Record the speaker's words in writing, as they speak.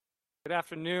Good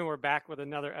afternoon. We're back with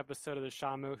another episode of the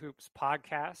Shamu Hoops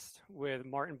podcast with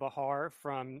Martin Bahar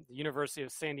from the University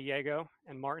of San Diego.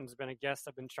 And Martin's been a guest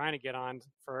I've been trying to get on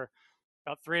for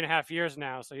about 3.5 years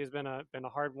now. So he's been a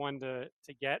hard one to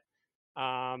get,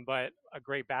 but a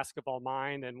great basketball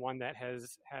mind and one that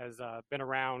has been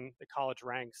around the college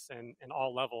ranks and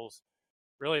all levels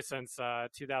really since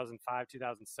 2005,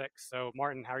 2006. So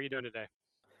Martin, how are you doing today?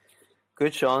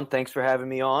 Good, Sean. Thanks for having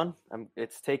me on.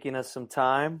 It's taking us some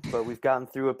time, but we've gotten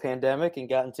through a pandemic and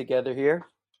gotten together here.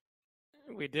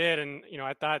 We did, and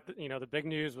I thought the big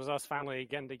news was us finally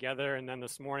getting together, and then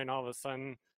this morning, all of a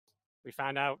sudden, we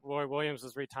found out Roy Williams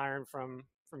is retiring from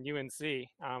UNC.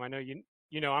 I know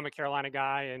you know I'm a Carolina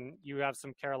guy, and you have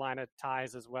some Carolina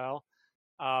ties as well.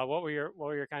 What were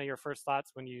your kind of your first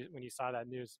thoughts when you saw that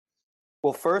news?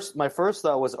 Well, my first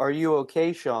thought was, are you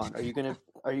okay, Sean? Are you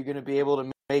gonna be able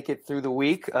to make it through the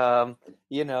week? What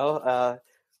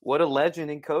a legend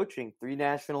in coaching. 3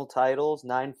 national titles,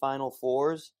 9 Final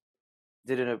Fours.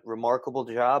 Did a remarkable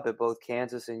job at both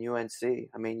Kansas and UNC.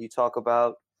 I mean, you talk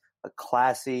about a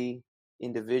classy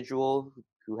individual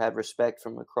who had respect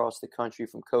from across the country,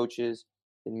 from coaches,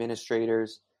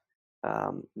 administrators,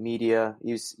 media.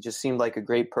 Just seemed like a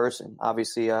great person.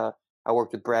 Obviously, I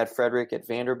worked with Brad Frederick at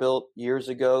Vanderbilt years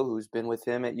ago, who's been with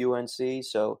him at UNC.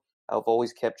 So I've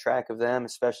always kept track of them,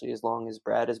 especially as long as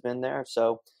Brad has been there.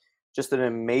 So just an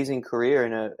amazing career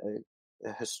and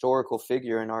a historical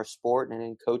figure in our sport and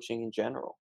in coaching in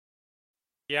general.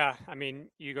 Yeah, I mean,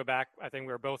 you go back. I think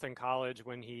we were both in college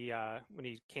when he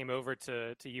came over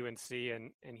to UNC,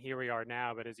 and here we are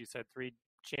now. But as you said, 3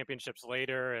 championships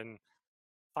later and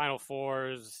Final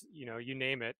Fours, you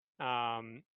name it.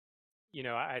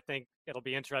 I think it'll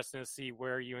be interesting to see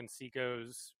where UNC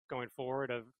goes going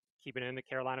forward, of keeping it in the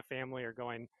Carolina family or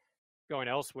going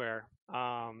elsewhere.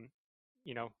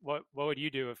 What would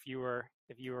you do if you were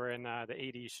in the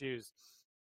AD's shoes?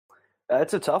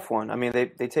 It's a tough one. I mean,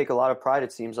 they take a lot of pride,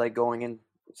 it seems like,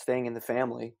 staying in the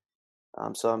family.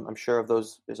 So I'm sure of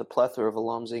those, there's a plethora of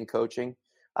alums in coaching.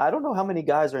 I don't know how many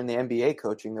guys are in the NBA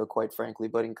coaching, though, quite frankly,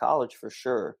 but in college, for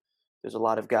sure, there's a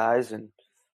lot of guys. And,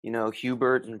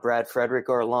 Hubert and Brad Frederick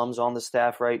are alums on the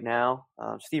staff right now.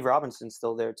 Steve Robinson's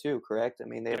still there, too, correct? I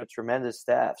mean, they have Yep. a tremendous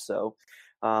staff. So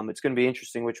it's going to be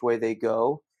interesting which way they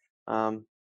go. And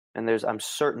I'm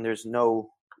certain there's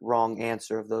no wrong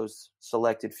answer of those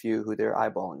selected few who they're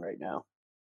eyeballing right now.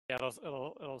 Yeah,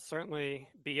 it'll certainly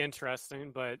be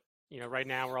interesting, but right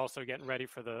now we're also getting ready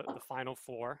for the Final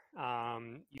Four.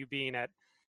 You being at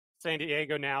San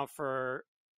Diego now for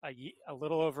a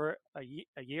little over a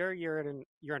year and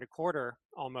a quarter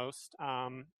almost.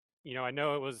 I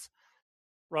know it was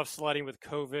rough sledding with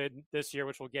COVID this year,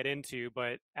 which we'll get into,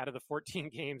 but out of the 14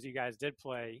 games you guys did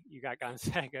play, you got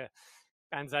Gonzaga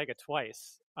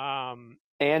twice. And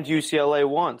UCLA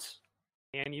once.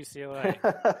 And UCLA.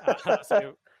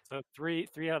 So three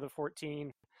out of the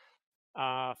 14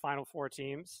 Final Four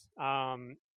teams. Well,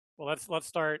 let's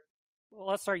start. Well,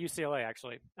 let's start UCLA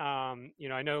actually.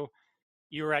 I know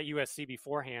you were at USC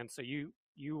beforehand, so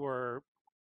you were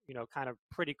kind of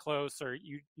pretty close, or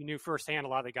you knew firsthand a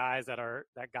lot of the guys that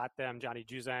got them, Johnny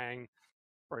Juzang,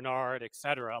 Bernard,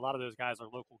 etc. A lot of those guys are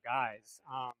local guys.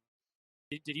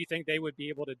 Did you think they would be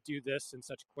able to do this in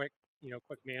such quick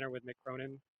manner with Mick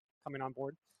Cronin coming on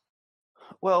board?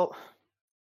 Well,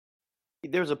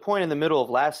 there was a point in the middle of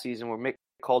last season where Mick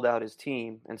called out his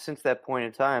team, and since that point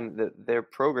in time, their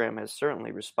program has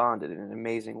certainly responded in an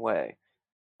amazing way.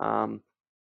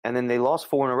 And then they lost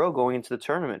 4 in a row going into the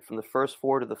tournament, from the first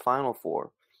 4 to the final 4.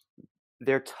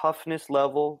 Their toughness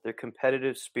level, their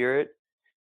competitive spirit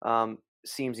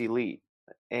seems elite.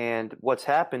 And what's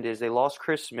happened is they lost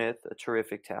Chris Smith, a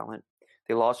terrific talent.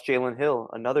 They lost Jalen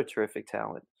Hill, another terrific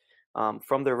talent,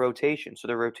 from their rotation. So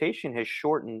their rotation has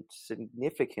shortened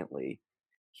significantly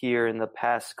here in the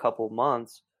past couple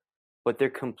months, but they're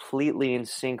completely in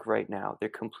sync right now. They're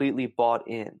completely bought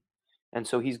in. And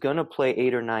so he's going to play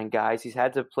 8 or 9 guys. He's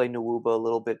had to play Nwuba a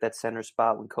little bit, that center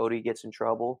spot, when Cody gets in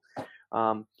trouble.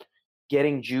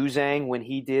 Getting Juzang when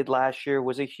he did last year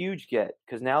was a huge get,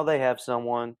 because now they have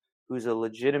someone who's a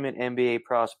legitimate NBA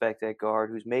prospect at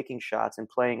guard, who's making shots and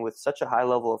playing with such a high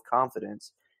level of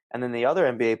confidence. And then the other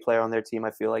NBA player on their team,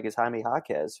 I feel like, is Jaime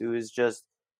Jaquez, who is just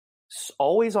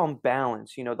always on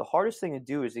balance. The hardest thing to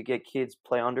do is to get kids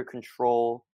play under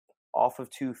control, off of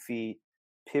 2 feet,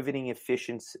 pivoting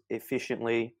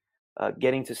efficiently,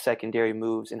 getting to secondary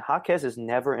moves. And Jaquez is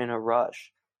never in a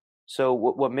rush. So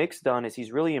what Mick's done is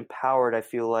he's really empowered, I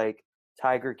feel like,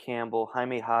 Tiger Campbell,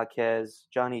 Jaime Jaquez,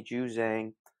 Johnny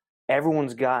Juzang.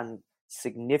 Everyone's gotten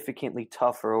significantly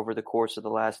tougher over the course of the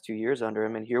last 2 years under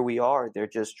him, and here we are. They're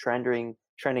just trending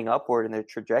trending upward, and their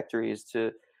trajectory is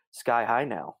to sky high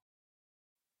now.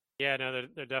 Yeah, no,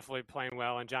 they're definitely playing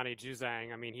well. And Johnny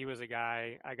Juzang, I mean, he was a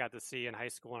guy I got to see in high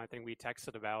school, and I think we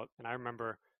texted about. And I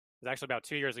remember it was actually about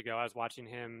 2 years ago. I was watching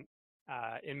him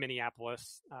in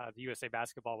Minneapolis. The USA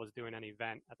Basketball was doing an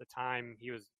event at the time.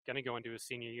 He was going to go into his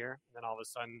senior year, and then all of a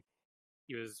sudden,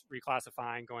 he was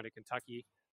reclassifying, going to Kentucky.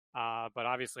 But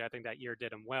obviously, I think that year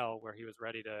did him well, where he was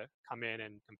ready to come in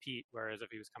and compete. Whereas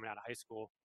if he was coming out of high school,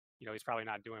 he's probably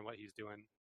not doing what he's doing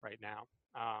right now.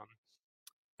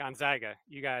 Gonzaga,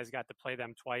 you guys got to play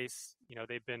them twice.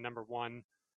 They've been number one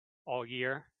all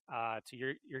year. To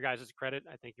your guys' credit,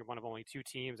 I think you're one of only two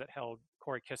teams that held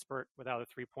Corey Kispert without a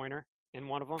 3-pointer in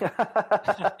one of them.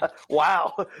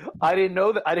 Wow, I didn't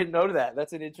know that.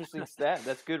 That's an interesting stat.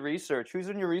 That's good research. Who's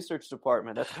in your research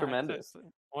department? That's tremendous.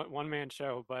 One man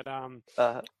show, but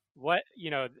what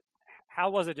how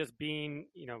was it just being?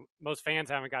 Most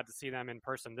fans haven't got to see them in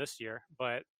person this year,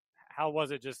 but how was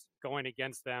it just going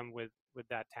against them with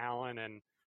that talent, and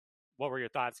what were your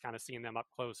thoughts kind of seeing them up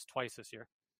close twice this year?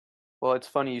 Well, it's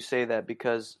funny you say that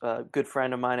because a good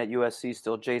friend of mine at USC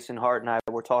still, Jason Hart, and I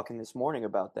were talking this morning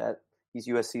about that. He's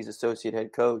USC's associate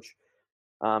head coach.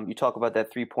 You talk about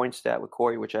that 3-point stat with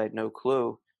Corey, which I had no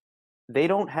clue. They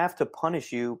don't have to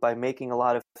punish you by making a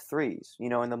lot of threes.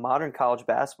 In the modern college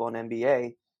basketball and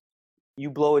NBA, you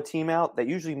blow a team out, that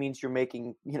usually means you're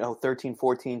making, 13,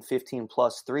 14, 15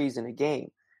 plus threes in a game.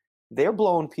 They're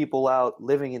blowing people out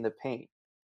living in the paint.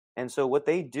 And so what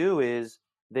they do is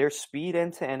their speed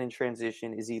end-to-end in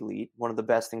transition is elite, one of the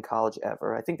best in college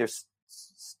ever. I think their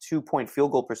 2-point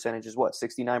field goal percentage is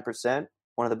 69%,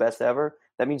 one of the best ever.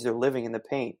 That means they're living in the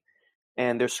paint.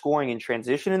 And they're scoring in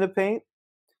transition in the paint.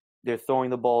 They're throwing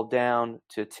the ball down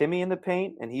to Timmy in the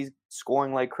paint, and he's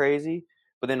scoring like crazy.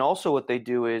 But then also what they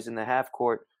do is in the half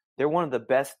court, they're one of the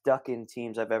best duck-in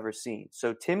teams I've ever seen.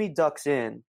 So Timmy ducks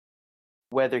in,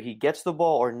 whether he gets the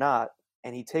ball or not,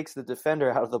 and he takes the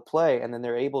defender out of the play, and then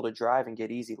they're able to drive and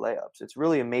get easy layups. It's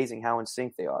really amazing how in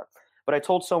sync they are. But I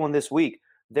told someone this week,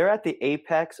 they're at the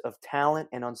apex of talent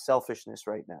and unselfishness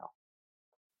right now.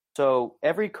 So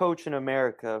every coach in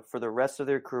America for the rest of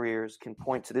their careers can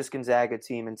point to this Gonzaga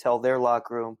team and tell their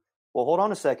locker room, well, hold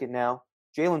on a second now.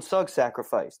 Jalen Suggs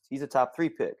sacrificed. He's a top 3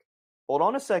 pick. Hold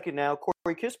on a second now.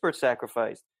 Corey Kispert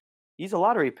sacrificed. He's a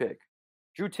lottery pick.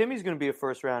 Drew Timmy's going to be a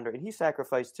first rounder, and he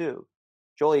sacrificed too.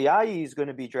 Joel Ayayi is going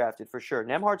to be drafted for sure.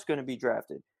 Nembhard's going to be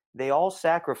drafted. They all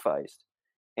sacrificed.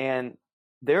 And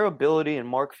their ability and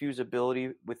Mark Few's ability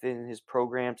within his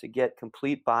program to get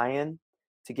complete buy-in,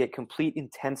 to get complete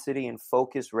intensity and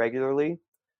focus regularly.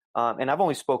 And I've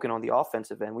only spoken on the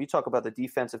offensive end. We talk about the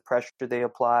defensive pressure they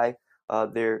apply,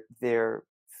 their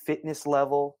fitness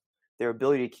level, their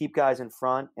ability to keep guys in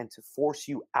front and to force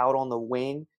you out on the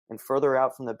wing and further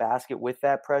out from the basket with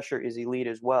that pressure is elite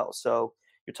as well. So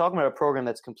you're talking about a program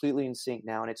that's completely in sync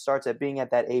now, and it starts at being at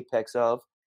that apex of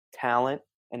talent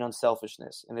and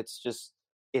unselfishness. And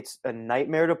it's a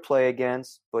nightmare to play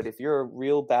against, but if you're a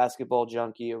real basketball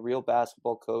junkie, a real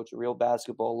basketball coach, a real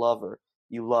basketball lover,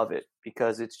 you love it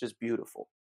because it's just beautiful.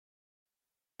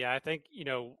 Yeah, I think,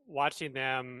 watching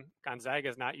them, Gonzaga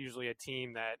is not usually a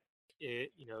team that,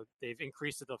 they've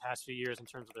increased it the past few years in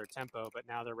terms of their tempo, but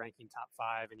now they're ranking top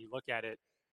 5, and you look at it,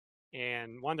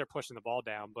 and one, they're pushing the ball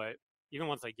down, but even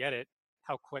once they get it,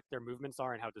 how quick their movements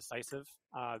are and how decisive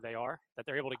they are, that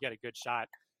they're able to get a good shot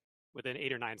within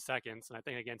 8 or 9 seconds. And I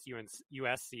think against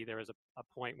USC, there was a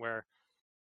point where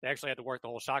they actually had to work the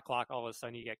whole shot clock. All of a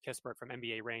sudden, you get Kispert from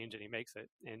NBA range, and he makes it.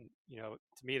 And,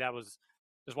 to me, that was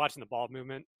just watching the ball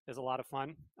movement is a lot of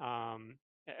fun,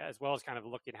 as well as kind of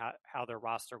looking at how their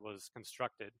roster was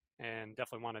constructed. And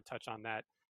definitely want to touch on that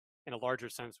in a larger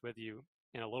sense with you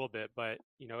in a little bit. But,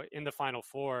 in the Final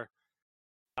Four,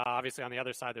 obviously, on the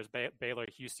other side, there's Baylor,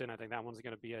 Houston. I think that one's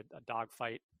going to be a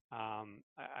dogfight.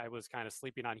 I was kind of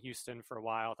sleeping on Houston for a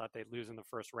while. Thought they'd lose in the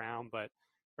first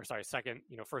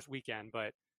weekend.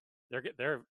 But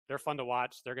they're fun to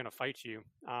watch. They're going to fight you.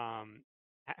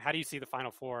 How do you see the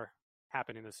Final Four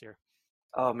happening this year?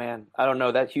 Oh man, I don't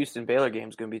know. That Houston Baylor game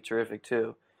is going to be terrific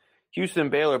too. Houston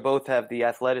and Baylor both have the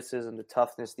athleticism, the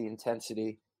toughness, the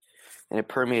intensity, and it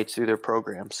permeates through their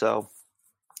program. So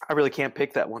I really can't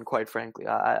pick that one, quite frankly.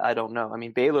 I don't know. I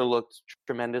mean, Baylor looked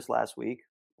tremendous last week.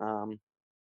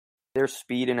 Their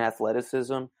speed and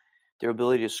athleticism, their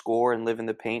ability to score and live in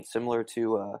the paint, similar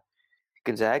to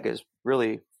Gonzaga, is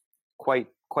really quite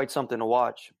something to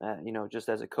watch. Just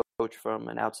as a coach from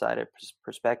an outsider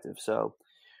perspective. So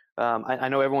I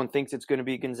know everyone thinks it's going to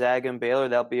be Gonzaga and Baylor.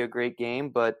 That'll be a great game,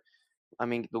 but I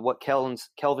mean, what Kelvin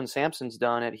Sampson's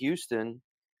done at Houston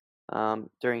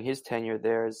during his tenure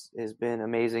there has been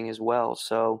amazing as well.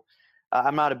 So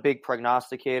I'm not a big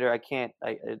prognosticator. I can't.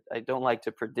 I don't like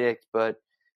to predict, but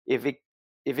if it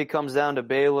if it comes down to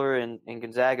Baylor and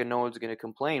Gonzaga, no one's going to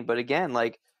complain. But again,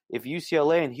 like if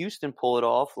UCLA and Houston pull it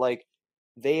off, like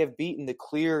they have beaten the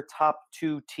clear top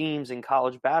two teams in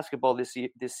college basketball this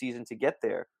season to get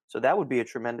there. So that would be a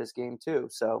tremendous game too.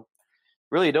 So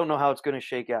really don't know how it's going to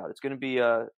shake out. It's going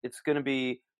to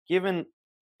be given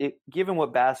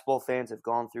what basketball fans have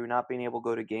gone through, not being able to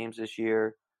go to games this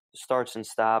year, starts and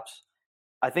stops.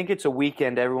 I think it's a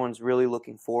weekend everyone's really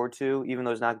looking forward to, even though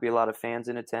there's not going to be a lot of fans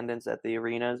in attendance at the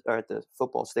arenas or at the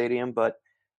football stadium. But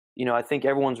I think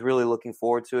everyone's really looking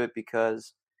forward to it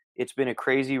because it's been a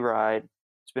crazy ride.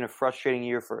 It's been a frustrating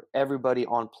year for everybody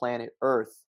on planet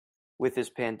Earth with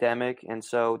this pandemic, and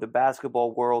so the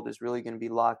basketball world is really going to be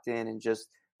locked in and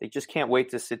they just can't wait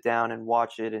to sit down and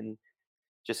watch it and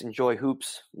just enjoy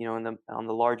hoops, on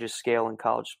the largest scale in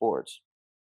college sports.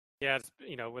 Yeah, it's,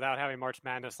 without having March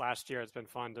Madness last year, it's been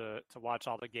fun to watch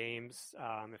all the games.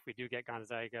 If we do get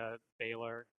Gonzaga,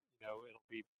 Baylor, it'll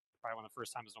be probably one of the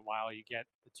first times in a while you get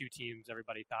the two teams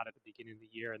everybody thought at the beginning of the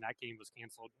year, and that game was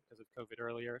canceled because of COVID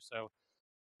earlier. So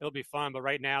it'll be fun. But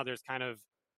right now, there's kind of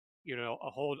a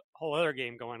whole other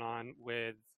game going on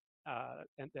with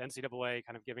the NCAA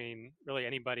kind of giving really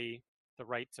anybody the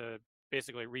right to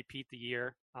basically repeat the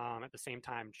year at the same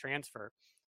time transfer.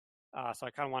 So I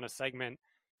kind of want to segment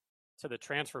to the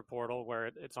transfer portal where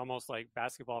it's almost like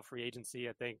basketball free agency.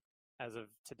 I think as of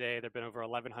today, there've been over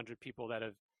 1,100 people that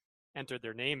have entered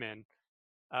their name in.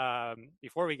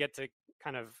 Before we get to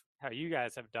kind of how you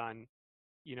guys have done,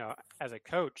 as a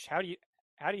coach, how do you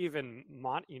even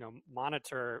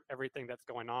monitor everything that's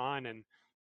going on, and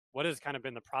what has kind of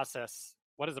been the process?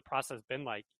 What has the process been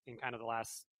like in kind of the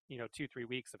last 2-3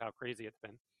 weeks of how crazy it's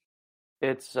been?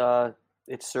 It's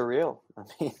surreal. I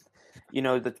mean,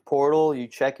 the portal, you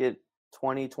check it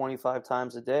 20, 25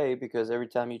 times a day because every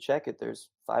time you check it, there's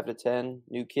 5 to 10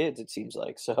 new kids, it seems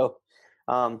like. So,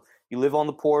 you live on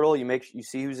the portal, you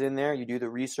see who's in there, you do the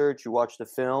research, you watch the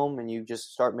film, and you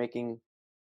just start making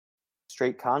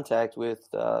straight contact with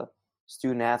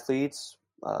student athletes,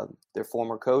 their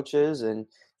former coaches, and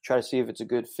try to see if it's a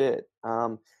good fit.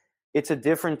 It's a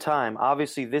different time.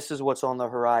 Obviously, this is what's on the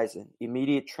horizon: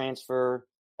 immediate transfer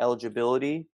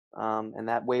eligibility, and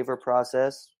that waiver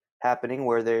process happening,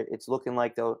 where it's looking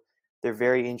like they're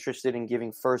very interested in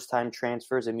giving first-time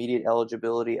transfers immediate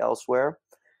eligibility elsewhere.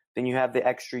 Then you have the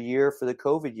extra year for the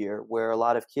COVID year, where a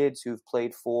lot of kids who've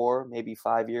played 4, maybe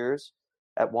 5 years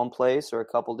at one place or a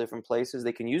couple different places,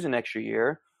 they can use an extra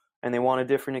year, and they want a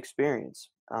different experience.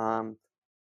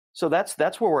 So that's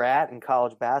where we're at in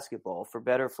college basketball, for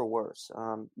better for worse.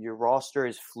 Your roster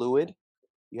is fluid.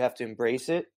 You have to embrace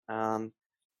it, and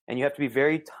you have to be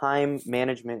very time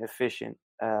management efficient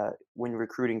when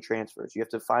recruiting transfers. You have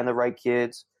to find the right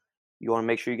kids. You want to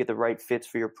make sure you get the right fits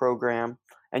for your program,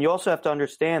 and you also have to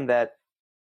understand that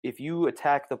if you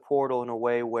attack the portal in a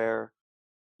way where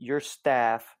your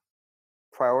staff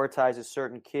prioritizes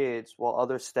certain kids while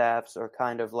other staffs are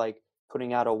kind of like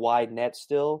putting out a wide net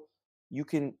still, you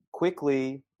can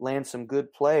quickly land some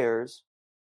good players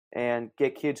and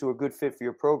get kids who are a good fit for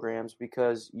your programs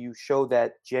because you show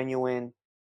that genuine,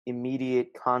 immediate,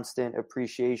 constant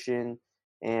appreciation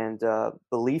and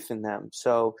belief in them.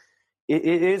 So it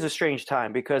is a strange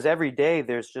time because every day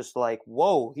there's just like,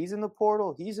 whoa, he's in the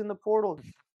portal. He's in the portal.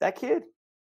 That kid,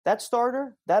 that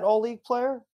starter, that all league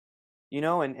player,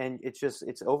 and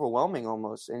it's overwhelming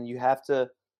almost. And you have to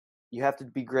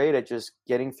be great at just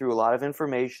getting through a lot of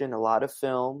information, a lot of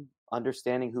film,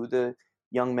 understanding who the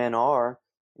young men are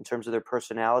in terms of their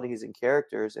personalities and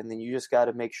characters. And then you just got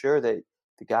to make sure that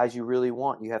the guys you really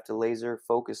want, you have to laser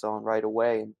focus on right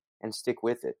away and stick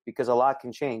with it because a lot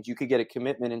can change. You could get a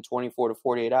commitment in 24 to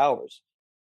 48 hours.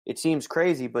 It seems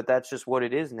crazy, but that's just what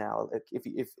it is now.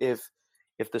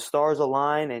 If the stars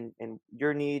align and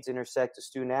your needs intersect the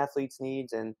student athlete's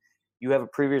needs and you have a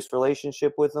previous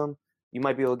relationship with them, you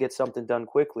might be able to get something done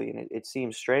quickly. And it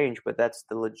seems strange, but that's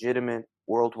the legitimate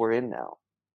world we're in now.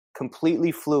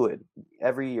 Completely fluid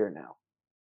every year now.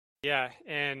 Yeah,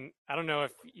 and I don't know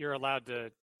if you're allowed to.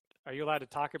 Are you allowed to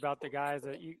talk about the guys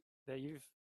that you've?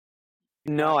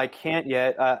 No, I can't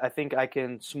yet. I think I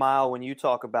can smile when you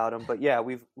talk about them. But yeah,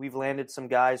 we've landed some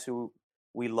guys who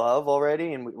we love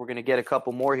already, and we're going to get a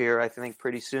couple more here, I think,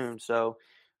 pretty soon. So,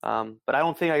 but I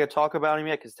don't think I could talk about them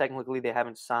yet because technically they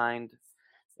haven't signed,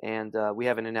 and we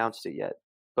haven't announced it yet.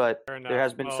 But there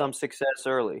has been some success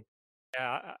early.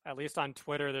 Yeah, at least on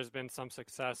Twitter, there's been some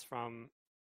success from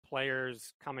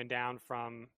players coming down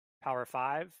from Power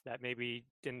Five that maybe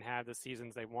didn't have the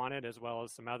seasons they wanted, as well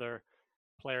as some other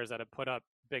players that have put up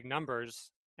big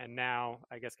numbers and now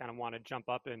I guess kind of want to jump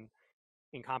up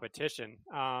in competition.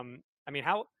 I mean,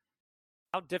 how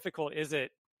difficult is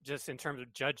it just in terms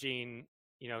of judging?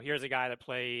 Here's a guy that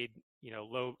played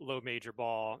low major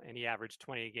ball and he averaged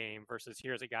 20 a game versus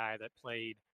here's a guy that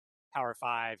played Power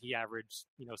Five, he averaged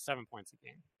 7 points a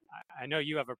game. I know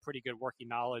you have a pretty good working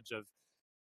knowledge of,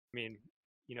 I mean,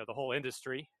 the whole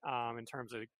industry in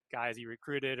terms of guys you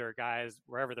recruited or guys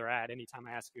wherever they're at. Anytime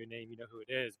I ask you a name, you know who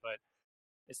it is, but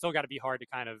it's still got to be hard to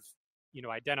kind of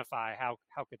identify how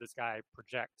could this guy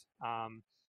project.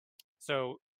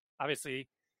 So obviously,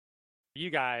 you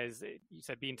guys, you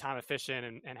said being time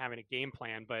efficient and having a game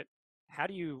plan, but how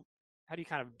do you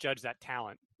kind of judge that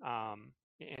talent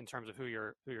in terms of who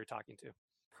you're talking to?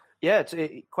 Yeah,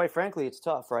 quite frankly, it's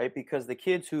tough, right? Because the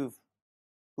kids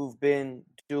who've been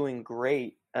doing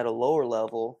great at a lower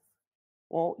level,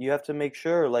 well, you have to make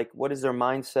sure, like, what is their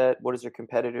mindset? What is their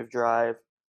competitive drive?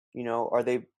 Are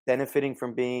they benefiting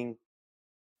from being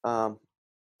um,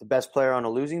 the best player on a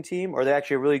losing team, or are they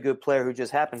actually a really good player who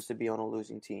just happens to be on a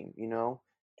losing team?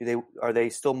 Are they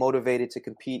still motivated to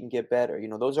compete and get better?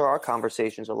 Those are our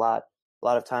conversations a lot. A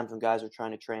lot of times when guys are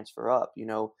trying to transfer up,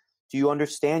 do you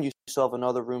understand yourself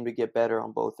another room to get better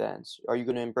on both ends? Are you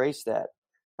going to embrace that?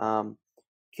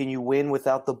 Can you win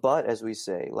without the but, as we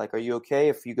say? Like, are you okay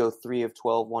if you go 3 of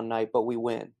 12 one night, but we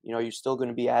win? You're still going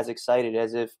to be as excited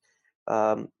as if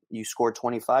you scored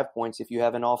 25 points if you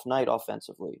have an off night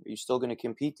offensively. Are you still going to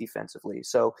compete defensively?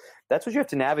 So that's what you have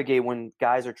to navigate when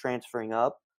guys are transferring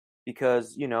up,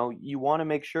 because, you want to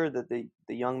make sure that the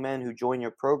young men who join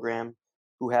your program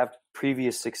who have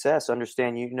previous success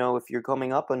understand, if you're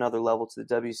coming up another level to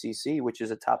the WCC, which is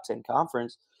a top 10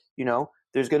 conference,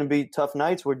 there's going to be tough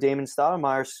nights where Damon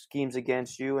Stoudemire schemes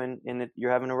against you and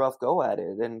you're having a rough go at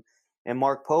it. And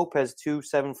Mark Pope has 2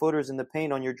 7-footers in the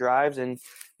paint on your drives, and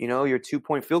your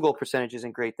 2-point field goal percentage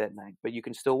isn't great that night, but you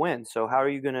can still win. So how are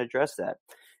you going to address that?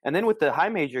 And then with the high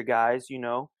major guys,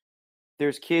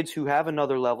 there's kids who have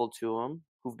another level to them,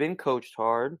 who've been coached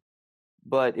hard,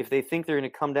 but if they think they're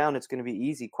going to come down, it's going to be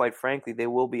easy. Quite frankly, they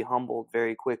will be humbled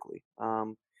very quickly.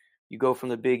 You go from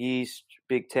the Big East,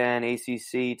 Big Ten,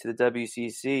 ACC to the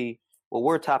WCC. Well,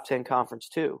 we're a top 10 conference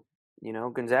too.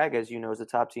 Gonzaga, as you know, is the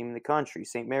top team in the country.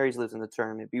 St. Mary's lives in the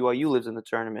tournament. BYU lives in the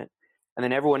tournament. And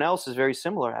then everyone else is very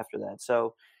similar after that.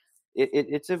 So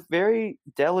it's a very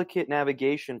delicate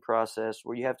navigation process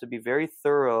where you have to be very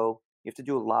thorough. You have to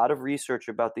do a lot of research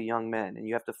about the young men, and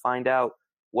you have to find out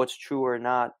what's true or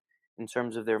not in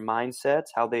terms of their mindsets,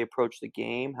 how they approach the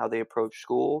game, how they approach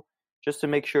school, just to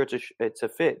make sure it's a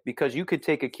fit. Because you could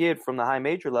take a kid from the high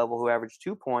major level who averaged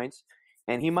 2 points,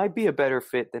 and he might be a better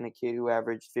fit than a kid who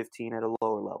averaged 15 at a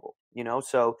lower level.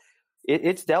 So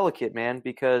it's delicate, man,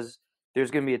 because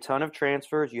there's going to be a ton of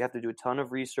transfers. You have to do a ton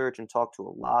of research and talk to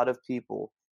a lot of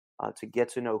people to get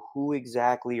to know who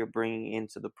exactly you're bringing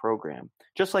into the program,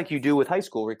 just like you do with high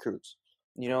school recruits.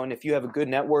 And if you have a good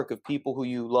network of people who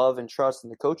you love and trust in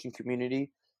the coaching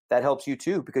community, that helps you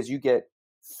too, because you get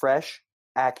fresh,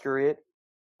 accurate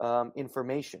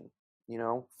information,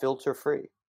 filter free.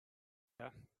 Yeah.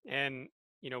 And,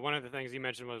 one of the things you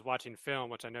mentioned was watching film,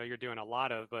 which I know you're doing a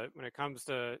lot of, but when it comes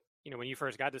to, when you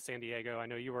first got to San Diego, I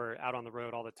know you were out on the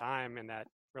road all the time in that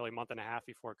really month and a half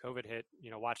before COVID hit,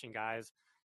 watching guys.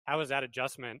 How was that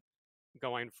adjustment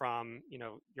going from,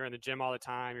 you're in the gym all the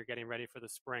time, you're getting ready for the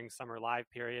spring, summer live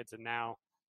periods, and now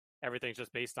everything's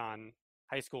just based on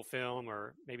high school film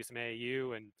or maybe some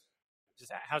AAU, and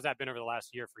just how's that been over the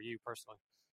last year for you personally?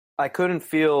 I couldn't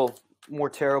feel more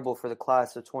terrible for the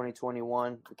class of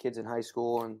 2021, the kids in high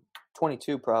school, and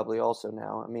 22 probably also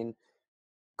now. I mean,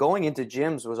 going into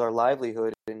gyms was our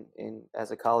livelihood in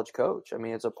as a college coach. I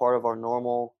mean, it's a part of our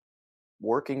normal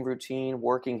working routine,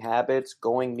 working habits,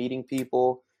 meeting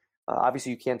people.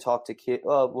 Obviously, you can't talk to kids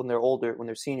when they're older. When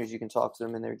they're seniors, you can talk to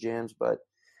them in their gyms. But,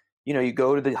 you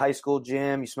go to the high school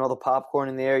gym, you smell the popcorn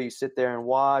in there, you sit there and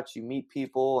watch, you meet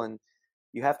people, and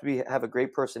you have to have a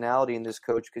great personality in this,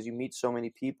 coach, because you meet so many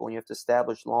people and you have to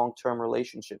establish long-term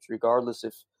relationships, regardless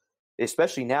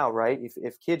especially now, right?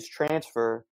 If kids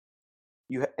transfer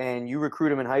and you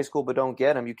recruit them in high school but don't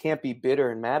get them, you can't be bitter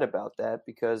and mad about that,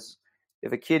 because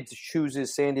if a kid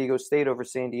chooses San Diego State over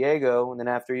San Diego and then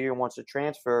after a year wants to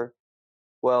transfer,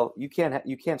 well, you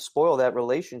can't spoil that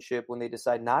relationship when they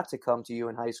decide not to come to you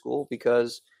in high school,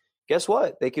 because guess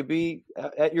what? They could be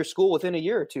at your school within a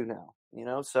year or two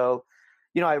now, So,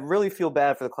 I really feel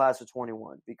bad for the class of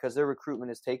 21 because their recruitment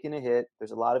has taken a hit.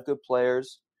 There's a lot of good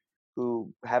players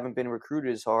who haven't been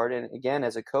recruited as hard. And again,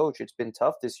 as a coach, it's been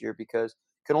tough this year because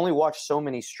you can only watch so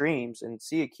many streams and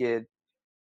see a kid,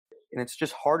 and it's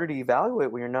just harder to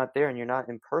evaluate when you're not there and you're not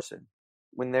in person.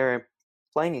 When they're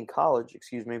playing in college,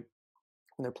 when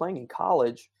they're playing in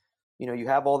college, you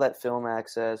have all that film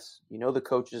access, the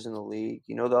coaches in the league,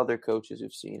 the other coaches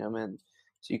who've seen them. And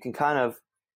so you can kind of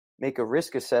make a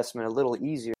risk assessment a little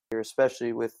easier,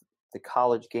 especially with the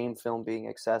college game film being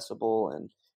accessible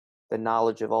and the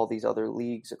knowledge of all these other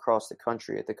leagues across the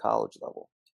country at the college level.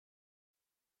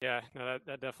 Yeah, no,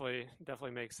 that definitely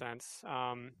makes sense.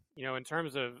 In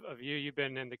terms of you, you've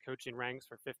been in the coaching ranks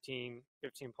for 15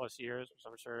 plus years, which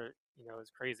I'm sure,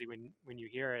 is crazy when you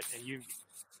hear it. And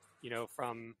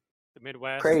from the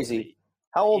Midwest to Crazy.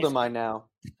 How the old East am I now?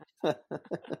 But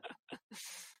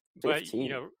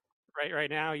 15. right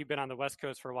now you've been on the West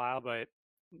Coast for a while, but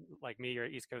like me, you're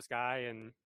an East Coast guy,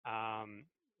 and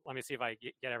let me see if I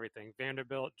get everything: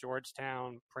 Vanderbilt,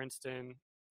 Georgetown, Princeton,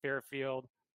 Fairfield,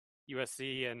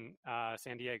 USC, and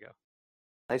San Diego.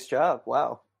 Nice job.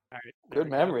 Wow. All right, there Good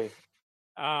we go. memory.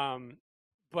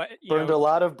 But Burned a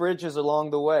lot of bridges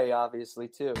along the way, obviously,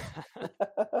 too.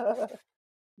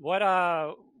 what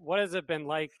has it been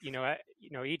like?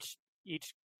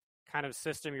 Each kind of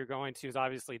system you're going to is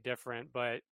obviously different,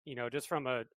 but just from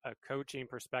a coaching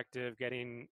perspective,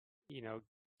 getting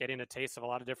a taste of a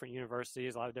lot of different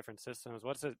universities, a lot of different systems.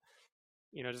 What's it,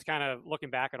 just kind of looking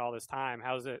back at all this time,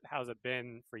 how's it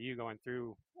been for you going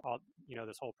through all,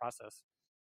 this whole process?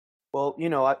 Well,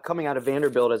 coming out of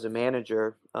Vanderbilt as a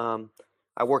manager,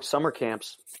 I worked summer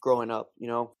camps growing up,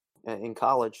 in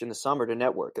college in the summer to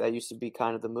network. That used to be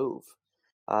kind of the move.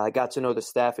 I got to know the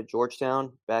staff at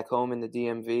Georgetown back home in the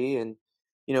DMV and,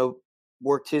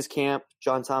 worked his camp,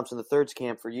 John Thompson III's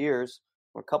camp for years,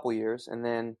 or a couple years. And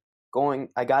then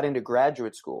I got into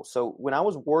graduate school. So when I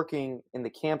was working in the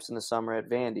camps in the summer at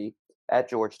Vandy at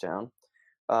Georgetown,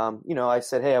 I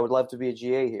said, hey, I would love to be a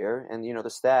GA here. And, the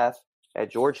staff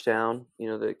at Georgetown,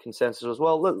 the consensus was,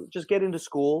 well, look, just get into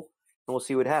school and we'll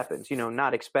see what happens,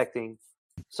 not expecting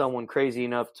someone crazy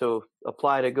enough to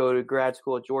apply to go to grad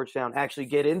school at Georgetown, actually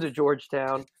get into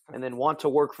Georgetown and then want to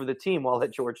work for the team while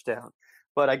at Georgetown.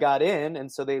 But I got in,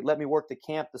 and so they let me work the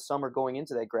camp the summer going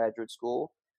into that graduate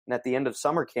school. And at the end of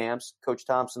summer camps, Coach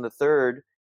Thompson III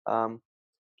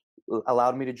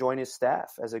allowed me to join his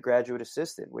staff as a graduate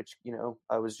assistant, which,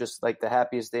 I was just like the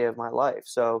happiest day of my life.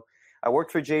 So I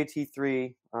worked for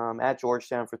JT3 at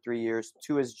Georgetown for 3 years,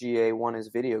 2 as GA, 1 as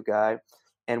video guy,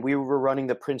 and we were running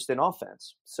the Princeton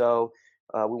offense. So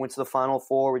we went to the Final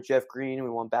Four with Jeff Green. We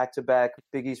won back-to-back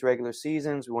Big East regular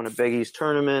seasons. We won a Big East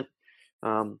tournament.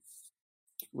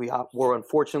 We were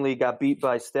unfortunately got beat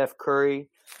by Steph Curry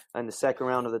in the second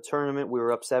round of the tournament. We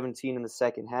were up 17 in the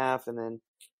second half. And then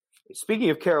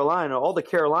speaking of Carolina, all the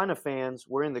Carolina fans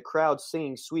were in the crowd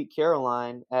singing Sweet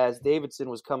Caroline as Davidson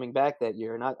was coming back that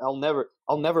year. And I'll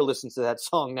never listen to that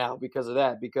song now because of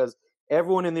that, because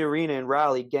everyone in the arena in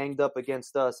Raleigh ganged up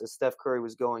against us as Steph Curry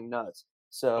was going nuts.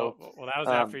 So, well, that was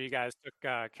after you guys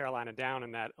took Carolina down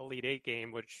in that Elite Eight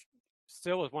game, which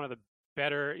still was one of the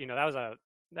better.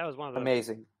 That was one of the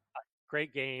amazing,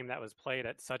 great game that was played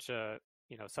at such a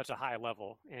high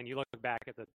level. And you look back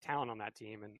at the talent on that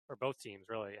team or both teams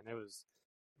really, and it was,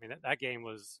 that game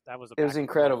was it was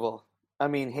incredible.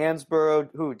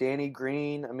 Hansborough, Danny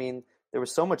Green. There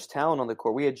was so much talent on the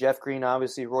court. We had Jeff Green,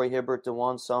 obviously, Roy Hibbert,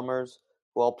 DeJuan Summers,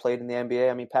 who all played in the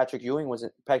NBA. Patrick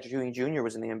Ewing Jr.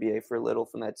 was in the NBA for a little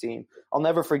from that team. I'll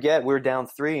never forget, we were down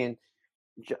 3 and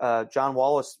John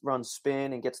Wallace runs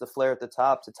spin and gets the flare at the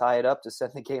top to tie it up to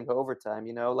send the game to overtime.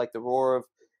 Like the roar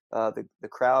of the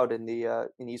crowd in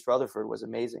East Rutherford was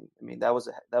amazing. That was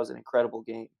an incredible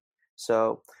game.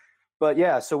 So, but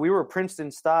yeah, so we were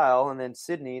Princeton style, and then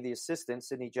the assistant,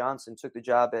 Sidney Johnson, took the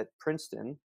job at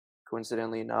Princeton,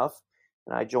 coincidentally enough,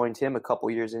 and I joined him a couple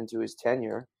years into his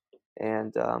tenure.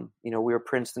 And, we were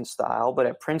Princeton style, but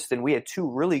at Princeton, we had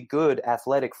 2 really good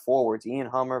athletic forwards, Ian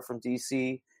Hummer from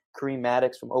DC, Kareem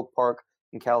Maddox from Oak Park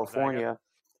in California.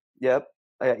 Gonzaga.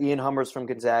 Yep. Ian Hummer's from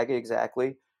Gonzaga,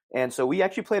 exactly. And so we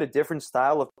actually played a different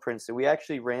style of Princeton. We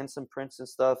actually ran some Princeton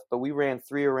stuff, but we ran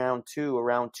 3 around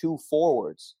 2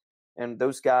 forwards. And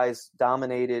those guys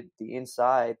dominated the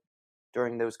inside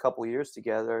during those couple years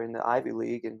together in the Ivy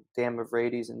League. And Dan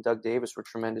Mavrades and Doug Davis were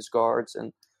tremendous guards.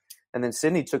 And then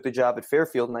Sidney took the job at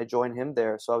Fairfield, and I joined him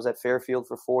there. So I was at Fairfield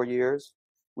for 4 years.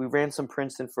 We ran some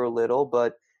Princeton for a little,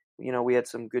 but we had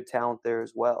some good talent there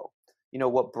as well.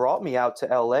 What brought me out to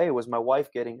LA was my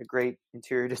wife getting a great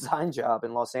interior design job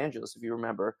in Los Angeles, if you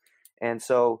remember. And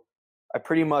so I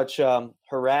pretty much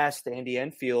harassed Andy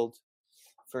Enfield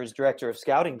for his director of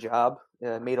scouting job.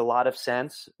 Made a lot of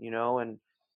sense, and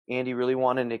Andy really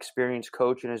wanted an experienced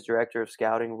coach in his director of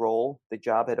scouting role. The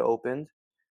job had opened.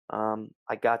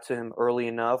 I got to him early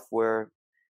enough where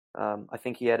I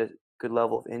think he had a good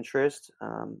level of interest.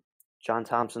 John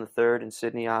Thompson III and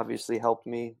Sidney obviously helped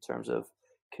me in terms of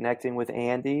connecting with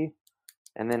Andy.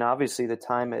 And then obviously the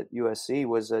time at USC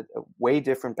was a way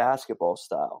different basketball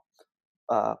style,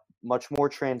 much more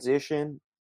transition.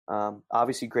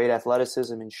 Obviously, great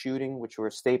athleticism and shooting, which were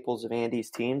staples of Andy's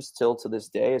teams still to this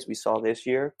day, as we saw this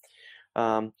year.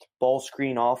 Ball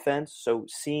screen offense, so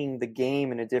seeing the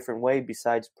game in a different way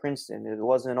besides Princeton. It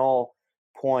wasn't all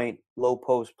point, low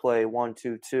post play,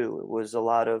 1-2-2. It was a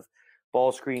lot of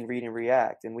ball screen, read and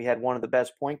react. And we had one of the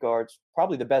best point guards,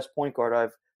 probably the best point guard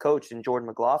I've coached in Jordan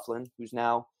McLaughlin, who's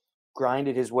now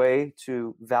grinded his way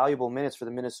to valuable minutes for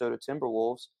the Minnesota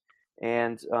Timberwolves.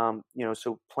 And,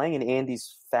 so playing in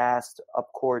Andy's fast,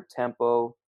 up-court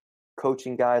tempo,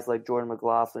 coaching guys like Jordan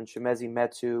McLaughlin, Shemezi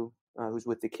Metu, who's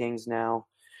with the Kings now,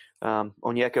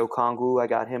 Onyeka Okongwu, I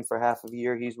got him for half a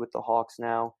year. He's with the Hawks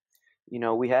now.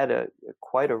 We had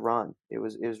quite a run. It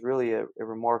was really a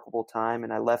remarkable time,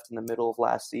 and I left in the middle of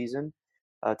last season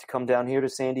to come down here to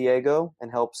San Diego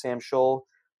and help Sam Scholl,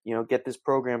 get this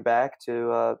program back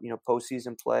to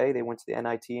postseason play. They went to the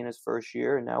NIT in his first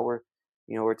year, and now we're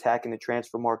attacking the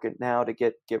transfer market now to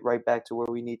get right back to where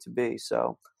we need to be.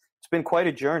 So it's been quite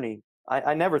a journey.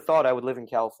 I never thought I would live in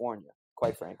California,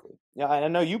 quite frankly. Yeah, I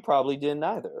know you probably didn't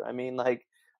either. I mean,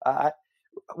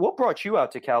 what brought you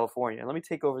out to California? Let me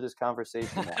take over this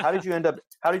conversation. How did you end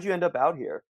up out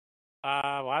here?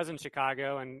 Well, I was in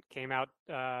Chicago and came out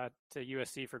to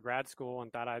USC for grad school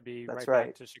and thought I'd be That's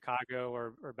back to Chicago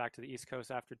or back to the East Coast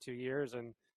after 2 years.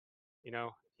 And,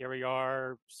 here we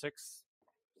are 6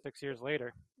 years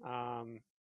later.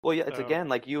 Well, yeah, it's again,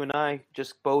 like you and I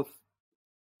just both,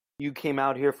 you came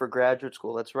out here for graduate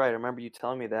school. That's right. I remember you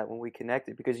telling me that when we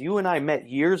connected, because you and I met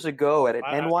years ago at an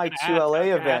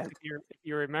NY2LA event. If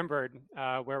you remembered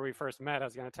where we first met, I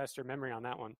was going to test your memory on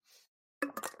that one.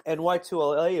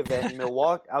 NY2LA event in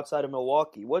Milwaukee, outside of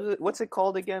Milwaukee. What's it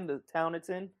called again? The town it's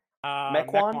in?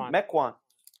 Mequon.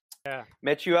 Yeah.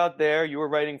 Met you out there. You were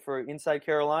writing for Inside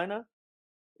Carolina.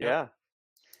 Yep. Yeah.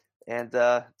 And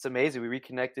it's amazing. We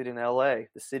reconnected in LA,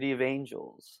 the city of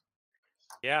angels.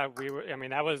 Yeah,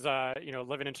 that was,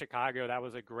 living in Chicago, that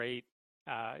was a great,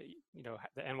 the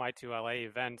NY2LA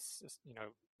events.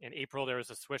 In April, there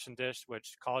was a Swish and Dish,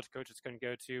 which college coaches couldn't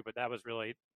go to, but that was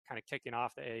really kind of kicking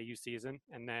off the AAU season.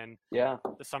 And then the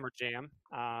Summer Jam.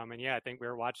 I think we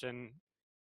were watching,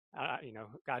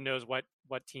 God knows what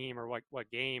team or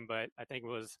what game, but I think it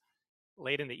was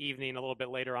late in the evening, a little bit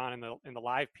later on in the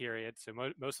live period. So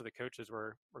most of the coaches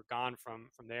were gone from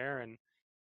there. And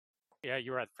yeah,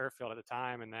 you were at Fairfield at the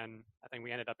time, and then I think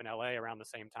we ended up in LA around the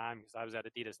same time because I was at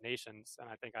Adidas Nations, and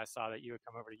I think I saw that you had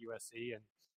come over to USC, and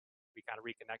we kind of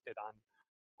reconnected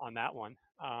on that one.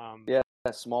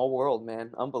 Small world,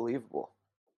 man, unbelievable.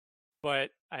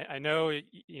 But I know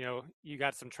you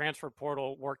got some transfer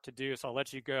portal work to do, so I'll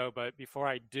let you go. But before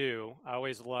I do, I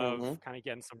always love kind of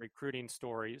getting some recruiting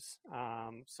stories.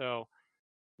 So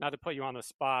not to put you on the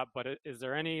spot, but is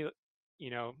there any,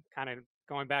 kind of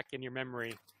going back in your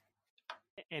memory,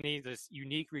 any of this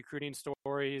unique recruiting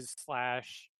stories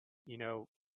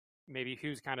 / maybe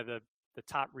who's kind of the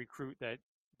top recruit that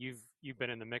you've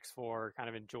been in the mix for, kind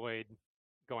of enjoyed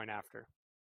going after?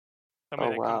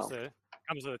 Somebody that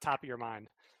comes to the top of your mind.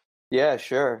 Yeah,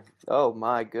 sure. Oh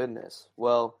my goodness.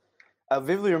 Well, I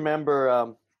vividly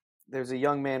remember there's a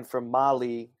young man from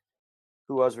Mali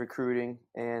who I was recruiting,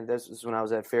 and this was when I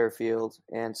was at Fairfield.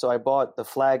 And so I bought the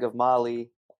flag of Mali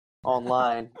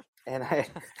online. And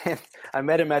I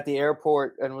met him at the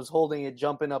airport and was holding it,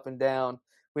 jumping up and down.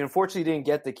 We unfortunately didn't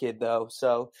get the kid though,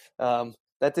 so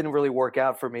that didn't really work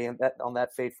out for me. And on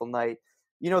that fateful night,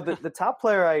 the top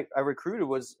player I recruited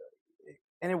was,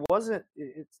 and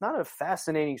it's not a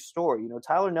fascinating story.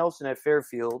 Tyler Nelson at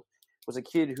Fairfield was a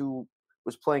kid who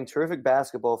was playing terrific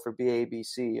basketball for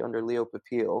BABC under Leo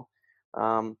Papil.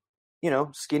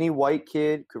 Skinny white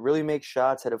kid, could really make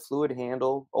shots, had a fluid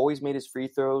handle, always made his free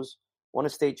throws. Won a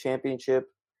state championship,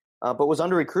 but was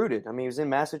under-recruited. I mean, he was in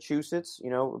Massachusetts,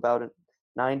 about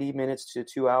 90 minutes to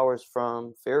 2 hours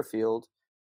from Fairfield.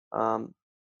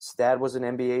 His dad was an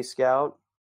NBA scout,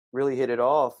 really hit it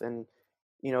off. And,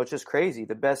 it's just crazy.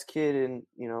 The best kid in,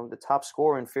 the top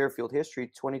scorer in Fairfield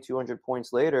history, 2,200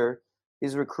 points later,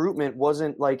 his recruitment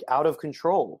wasn't like out of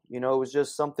control. It was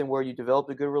just something where you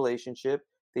developed a good relationship.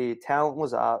 The talent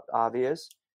was obvious,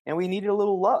 and we needed a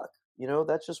little luck.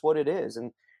 That's just what it is.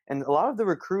 And a lot of the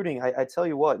recruiting, I tell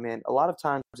you what, man, a lot of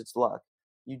times it's luck.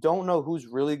 You don't know who's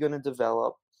really going to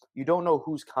develop. You don't know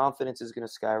whose confidence is going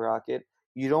to skyrocket.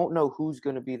 You don't know who's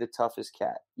going to be the toughest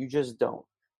cat. You just don't.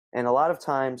 And a lot of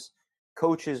times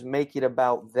coaches make it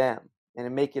about them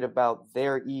and make it about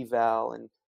their eval and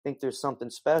think there's something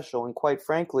special. And quite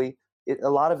frankly, a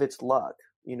lot of it's luck.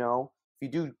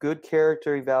 if you do good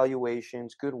character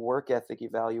evaluations, good work ethic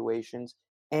evaluations,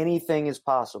 anything is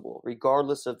possible,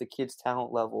 regardless of the kid's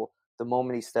talent level, the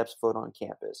moment he steps foot on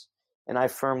campus. And I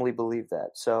firmly believe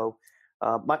that. So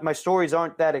my stories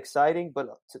aren't that exciting, but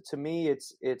to me,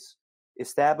 it's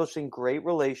establishing great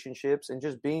relationships and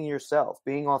just being yourself,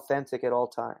 being authentic at all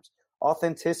times.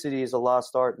 Authenticity is a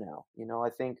lost art now. I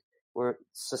think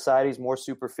society's more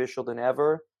superficial than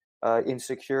ever.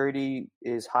 Insecurity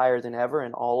is higher than ever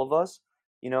in all of us.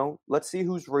 Let's see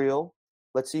who's real.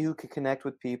 Let's see who can connect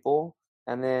with people.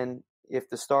 And then if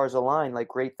the stars align, like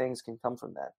great things can come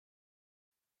from that.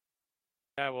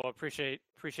 Yeah, well, appreciate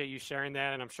you sharing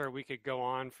that, and I'm sure we could go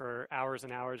on for hours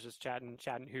and hours just chatting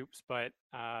hoops. But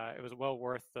it was well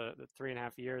worth the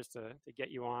 3.5 years to get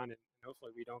you on, and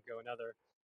hopefully we don't go another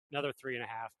 3.5.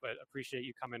 But appreciate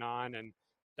you coming on, and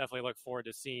definitely look forward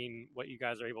to seeing what you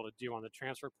guys are able to do on the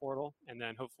transfer portal, and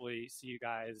then hopefully see you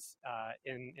guys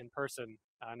in person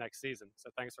next season.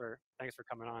 So thanks for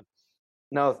coming on.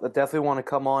 No, I definitely want to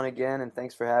come on again, and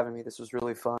thanks for having me. This was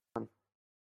really fun.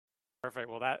 Perfect.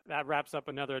 Well, that wraps up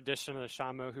another edition of the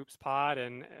Shamo Hoops Pod,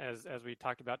 and as we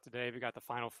talked about today, we got the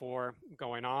Final Four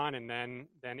going on, and then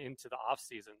into the off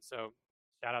season. So,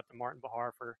 shout out to Martin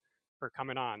Bahar for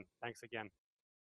coming on. Thanks again.